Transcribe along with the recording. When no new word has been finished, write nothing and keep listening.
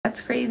That's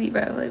crazy,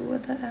 bro. Like,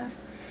 what the F?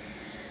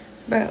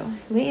 Bro,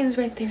 Leighton's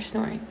right there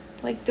snoring.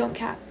 Like, don't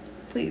cap.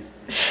 Please.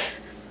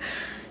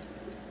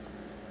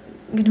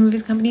 I'm gonna move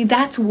his company.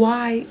 That's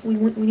why we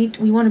want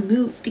to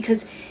move.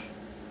 Because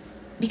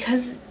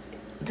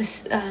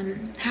this,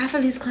 half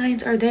of his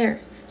clients are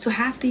there. So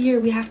half the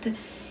year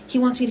he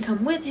wants me to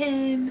come with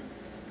him.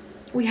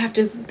 We have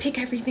to pick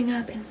everything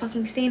up and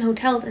fucking stay in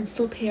hotels and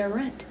still pay our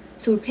rent.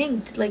 So we're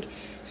paying like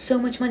so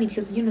much money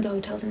because you know the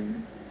hotels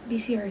in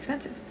BC are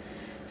expensive.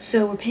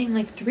 So we're paying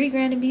like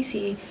 $3,000 in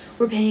BC.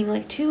 We're paying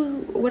like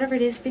whatever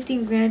it is,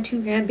 15 grand,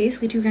 $2,000,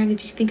 basically $2,000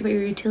 if you think about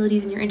your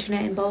utilities and your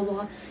internet and blah blah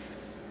blah.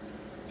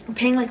 We're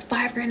paying like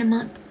 $5,000 a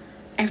month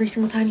every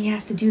single time he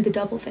has to do the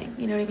double thing.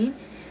 You know what I mean?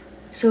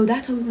 So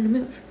that's why we want to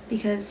move,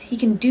 because he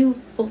can do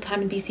full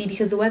time in BC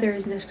because the weather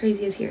isn't as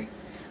crazy as here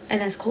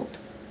and as cold,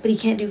 but he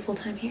can't do full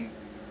time here.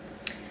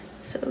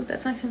 So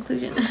that's my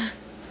conclusion.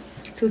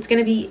 So it's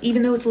gonna be,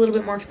 even though it's a little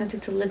bit more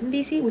expensive to live in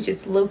BC, which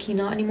it's low-key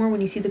not anymore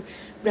when you see the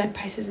rent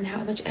prices and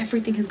how much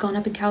everything has gone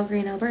up in Calgary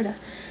and Alberta,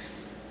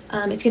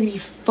 it's gonna be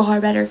far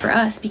better for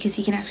us because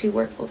he can actually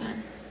work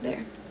full-time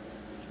there.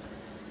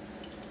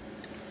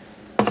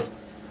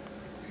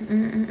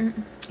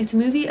 It's a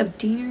movie of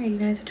Diener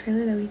 89. It's a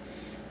trailer that we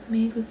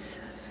made with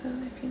Seth, so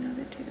if you know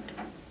that dude.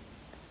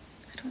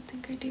 I don't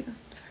think I do.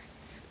 Sorry.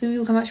 The movie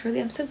will come out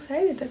shortly. I'm so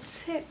excited. That's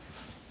sick.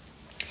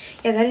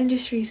 Yeah, that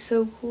industry is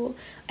so cool.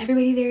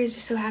 Everybody there is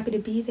just so happy to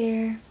be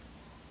there.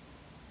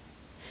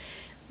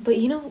 But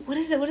you know, what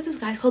are those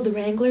guys called? The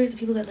Wranglers, the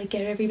people that like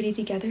get everybody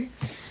together.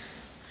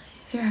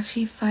 Is there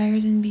actually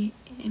fires in BC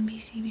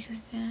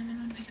because damn, I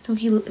don't know if I can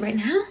smoke right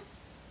now?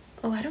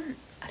 Oh, I didn't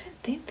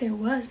think there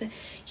was, but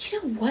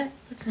you know what?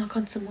 Let's knock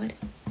on some wood.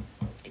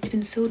 It's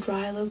been so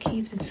dry, low key.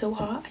 It's been so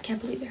hot. I can't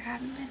believe there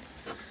haven't been.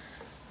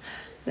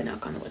 But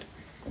knock on the wood.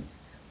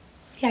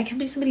 Yeah, I can't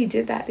believe somebody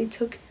did that. They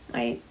took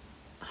my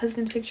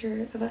husband's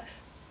picture of us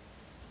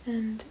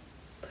and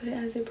put it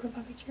as their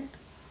profile picture.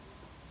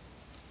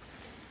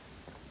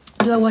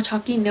 Do I watch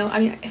hockey? No. I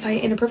mean, if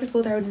in a perfect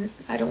world,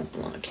 I don't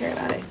want to care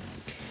about it.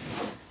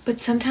 But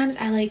sometimes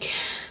I like.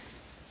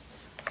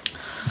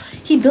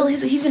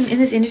 He's been in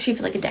this industry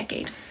for like a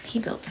decade. He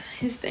built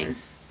his thing.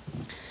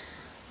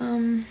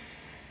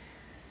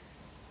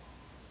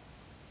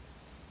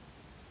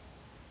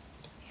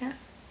 Yeah.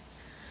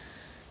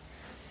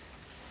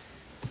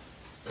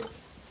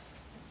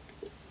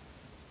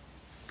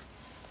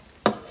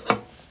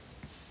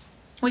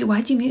 Wait,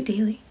 why'd you mute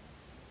daily?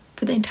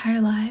 For the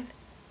entire live?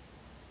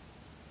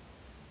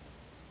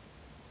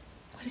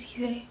 What did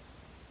he say?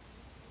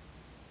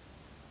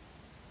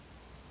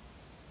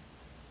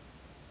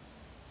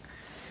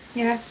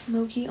 Yeah, it's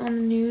smoky on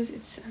the news.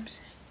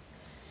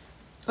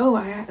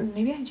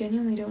 Maybe I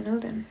genuinely don't know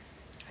then.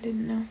 I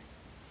didn't know.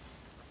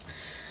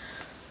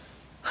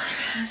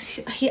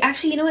 He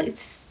actually, you know what?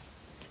 It's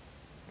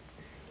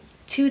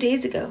 2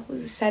 days ago. It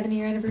was the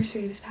 7-year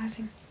anniversary of his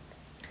passing.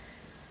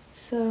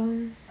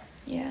 So,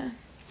 yeah.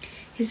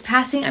 His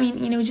passing, I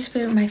mean, you know, just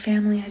for my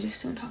family, I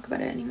just don't talk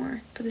about it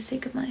anymore for the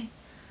sake of my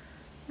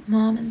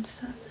mom and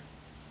stuff.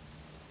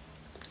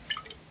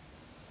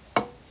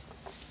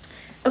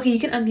 Okay, you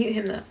can unmute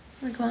him though.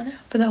 Like, come on now.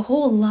 For the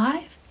whole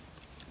live?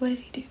 What did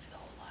he do for the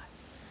whole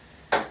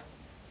live?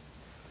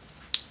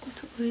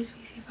 It's always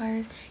BC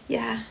fires.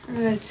 Yeah. Oh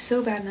my god, it's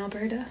so bad in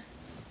Alberta.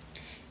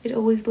 It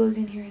always blows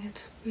in here and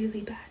it's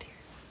really bad here.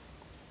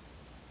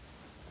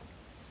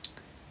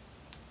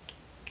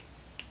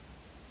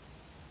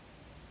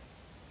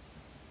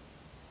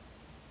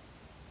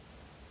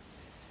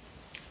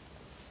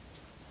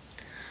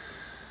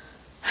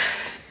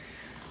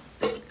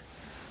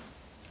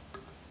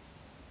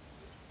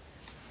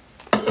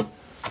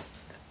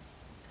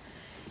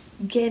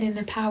 Get in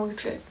a power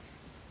trip.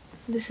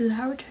 This is a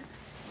power trip.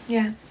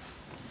 Yeah.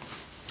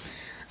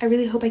 I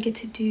really hope I get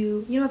to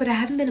do, you know, but I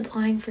haven't been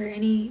applying for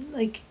any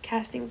like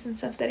castings and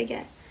stuff that I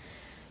get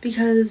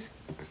because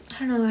I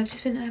don't know,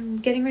 I'm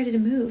getting ready to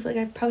move. Like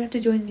I probably have to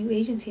join a new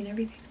agency and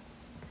everything.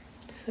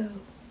 So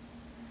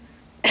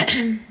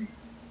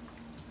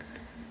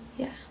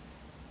yeah.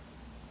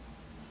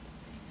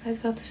 You guys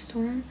got the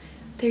storm?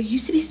 There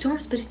used to be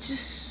storms, but it's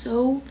just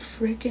so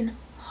freaking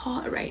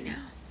hot right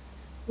now.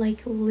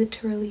 Like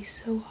literally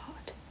so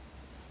hot.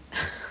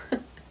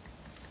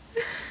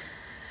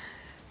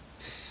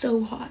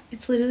 So hot.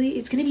 It's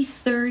gonna be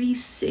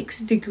 36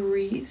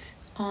 degrees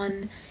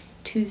on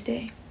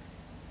Tuesday.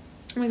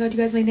 Oh my god, you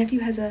guys, my nephew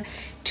has a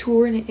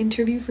tour and an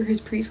interview for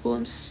his preschool.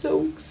 I'm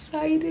so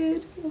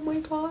excited. Oh my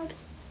god.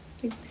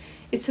 Like,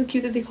 it's so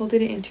cute that they called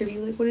it an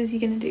interview. Like, what is he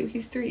gonna do?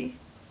 He's 3.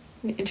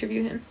 I'm gonna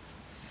interview him.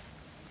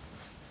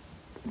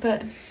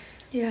 But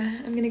yeah,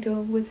 I'm gonna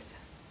go with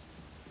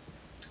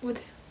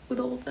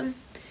all of them.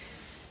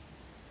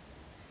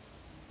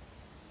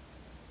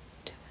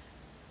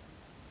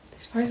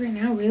 As far as right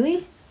now,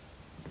 really?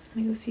 Let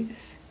me go see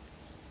this.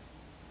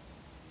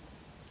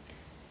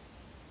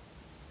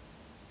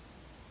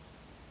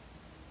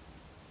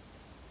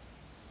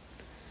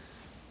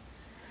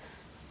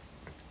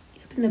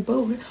 Get up in the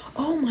boat.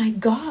 Oh my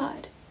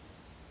god.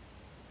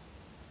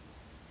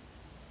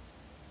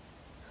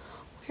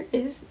 Where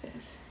is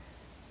this?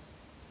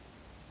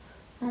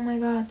 Oh my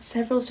god,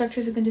 several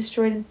structures have been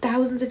destroyed and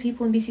thousands of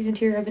people in BC's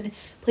interior have been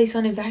placed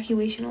on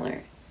evacuation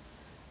alert.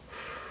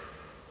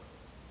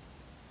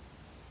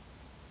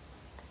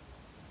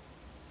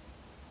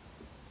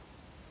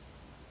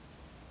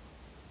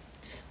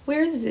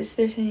 Where is this?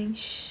 They're saying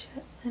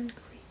Shetland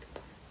Creek,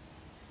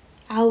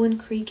 Alwyn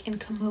Creek, and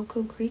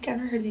Komoko Creek. I've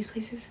never heard of these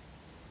places.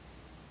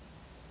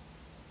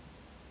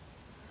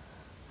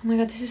 Oh my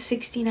god, this is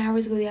 16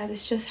 hours ago. Yeah,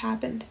 this just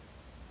happened.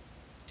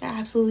 I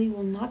absolutely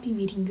will not be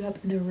meeting you up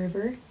in the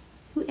river.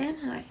 Who am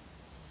I?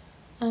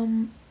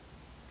 What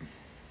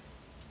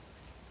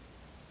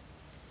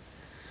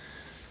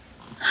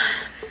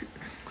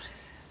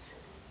is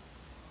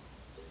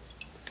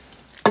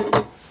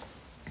this?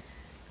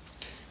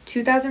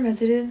 2,000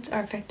 residents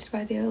are affected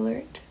by the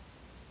alert.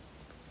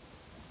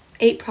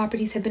 8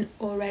 properties have been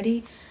have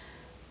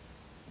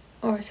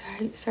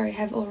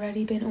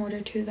already been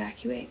ordered to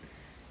evacuate.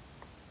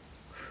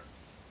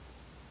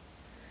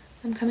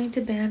 I'm coming to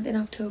Banff in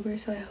October,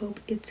 so I hope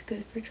it's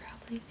good for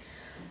traveling.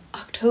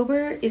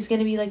 October is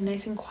gonna be like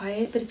nice and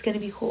quiet, but it's gonna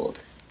be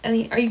cold. I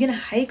mean, are you gonna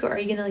hike or are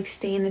you gonna like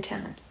stay in the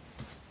town?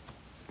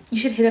 You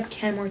should hit up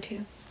Canmore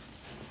too.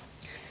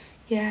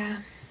 Yeah.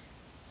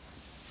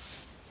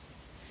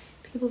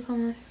 People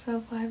come on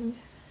TikTok live and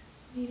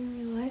meet in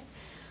real life.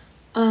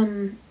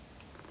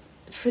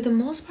 For the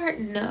most part,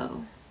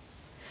 no.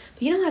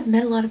 But you know, I've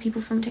met a lot of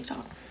people from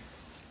TikTok.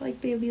 Like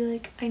they'll be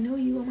like, I know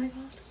you, oh my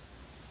god.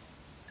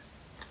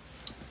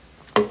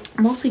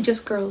 Mostly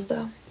just girls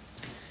though.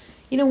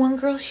 You know, one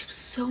girl, she was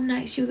so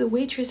nice. She was a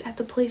waitress at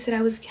the place that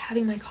I was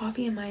having my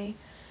coffee and my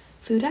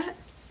food at.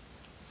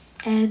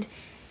 And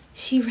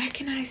she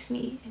recognized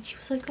me and she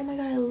was like, oh my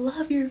god, I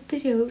love your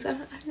videos. I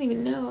didn't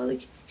even know.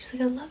 Like, she was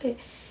like, I love it.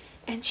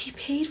 And she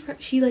paid for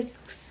it. She like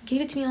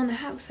gave it to me on the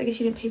house. I guess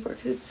she didn't pay for it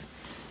because it's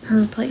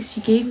her place. She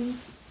gave me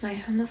my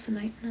hummus and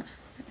my, no,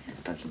 I'm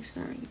fucking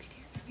snoring. You can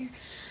hear it from here.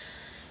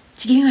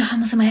 She gave me my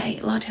hummus and my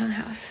latte on the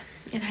house.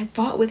 And I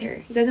fought with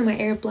her. You guys know my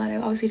Arab blood. I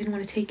obviously didn't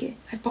want to take it.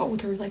 I fought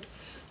with her like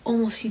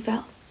almost she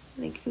fell.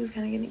 Like it was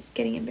kind of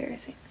getting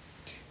embarrassing.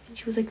 And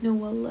she was like, no,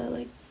 well,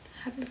 like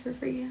have it for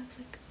free. I was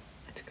like,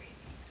 that's great.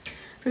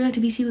 We're going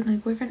to BC with my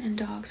boyfriend and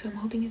dog, so I'm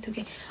hoping it's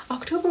okay.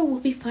 October will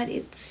be fun.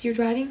 You're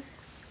driving.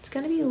 It's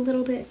gonna be a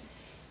little bit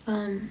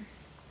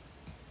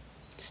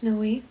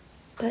snowy,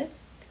 but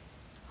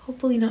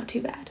hopefully not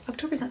too bad.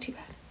 October's not too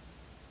bad.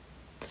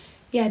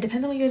 Yeah, it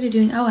depends on what you guys are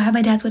doing. Oh, I have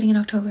my dad's wedding in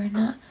October.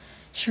 Not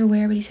sure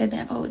where, but he said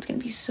Banff. Oh, it's gonna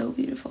be so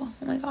beautiful.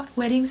 Oh my god,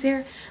 weddings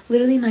there.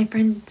 Literally, my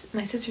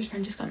sister's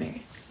friend just got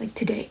married, like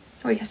today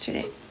or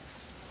yesterday.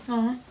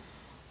 Aw.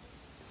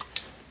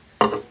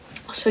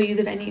 I'll show you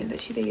the venue that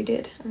they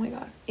did. Oh my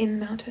god, in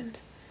the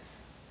mountains.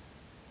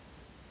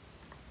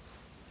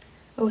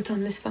 Oh, it's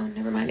on this phone.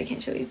 Never mind, I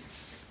can't show you.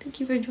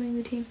 Thank you for joining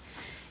the team.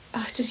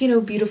 Oh, it's just, you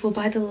know, beautiful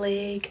by the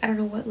lake. I don't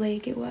know what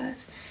lake it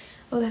was.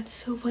 Oh, that's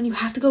so fun. You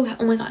have to go.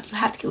 Oh my god, you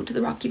have to go to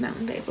the Rocky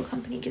Mountain Bagel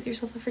Company. Get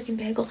yourself a freaking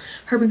bagel.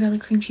 Herb and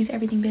garlic cream cheese,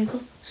 everything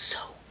bagel. So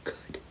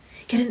good.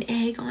 Get an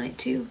egg on it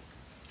too.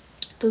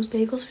 Those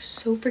bagels are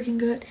so freaking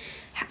good.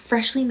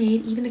 Freshly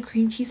made, even the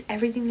cream cheese,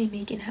 everything they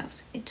make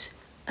in-house. It's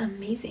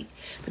amazing.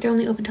 But they're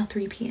only open till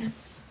 3 p.m.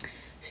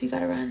 So you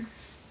gotta run.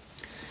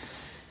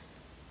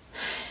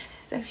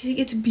 Actually,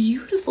 it's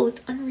beautiful.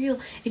 It's unreal.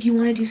 If you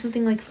want to do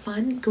something like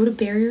fun, go to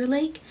Barrier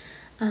Lake.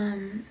 I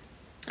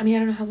mean, I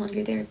don't know how long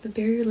you're there, but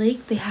Barrier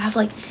Lake, they have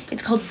like,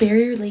 it's called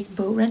Barrier Lake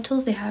Boat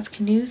Rentals. They have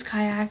canoes,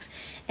 kayaks,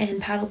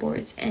 and paddle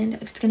boards. And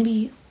if it's gonna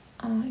be,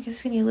 oh, I guess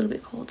it's gonna be a little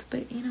bit cold,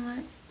 but you know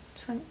what?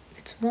 So if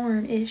it's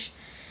warm-ish,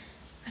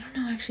 I don't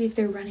know actually if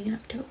they're running in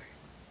October.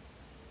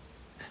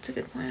 That's a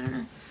good point. I don't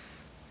know.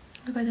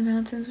 By the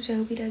mountains, which I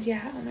hope he does.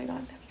 Yeah. Oh my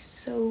god, that'd be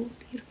so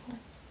beautiful.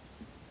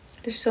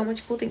 There's so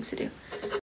much cool things to do.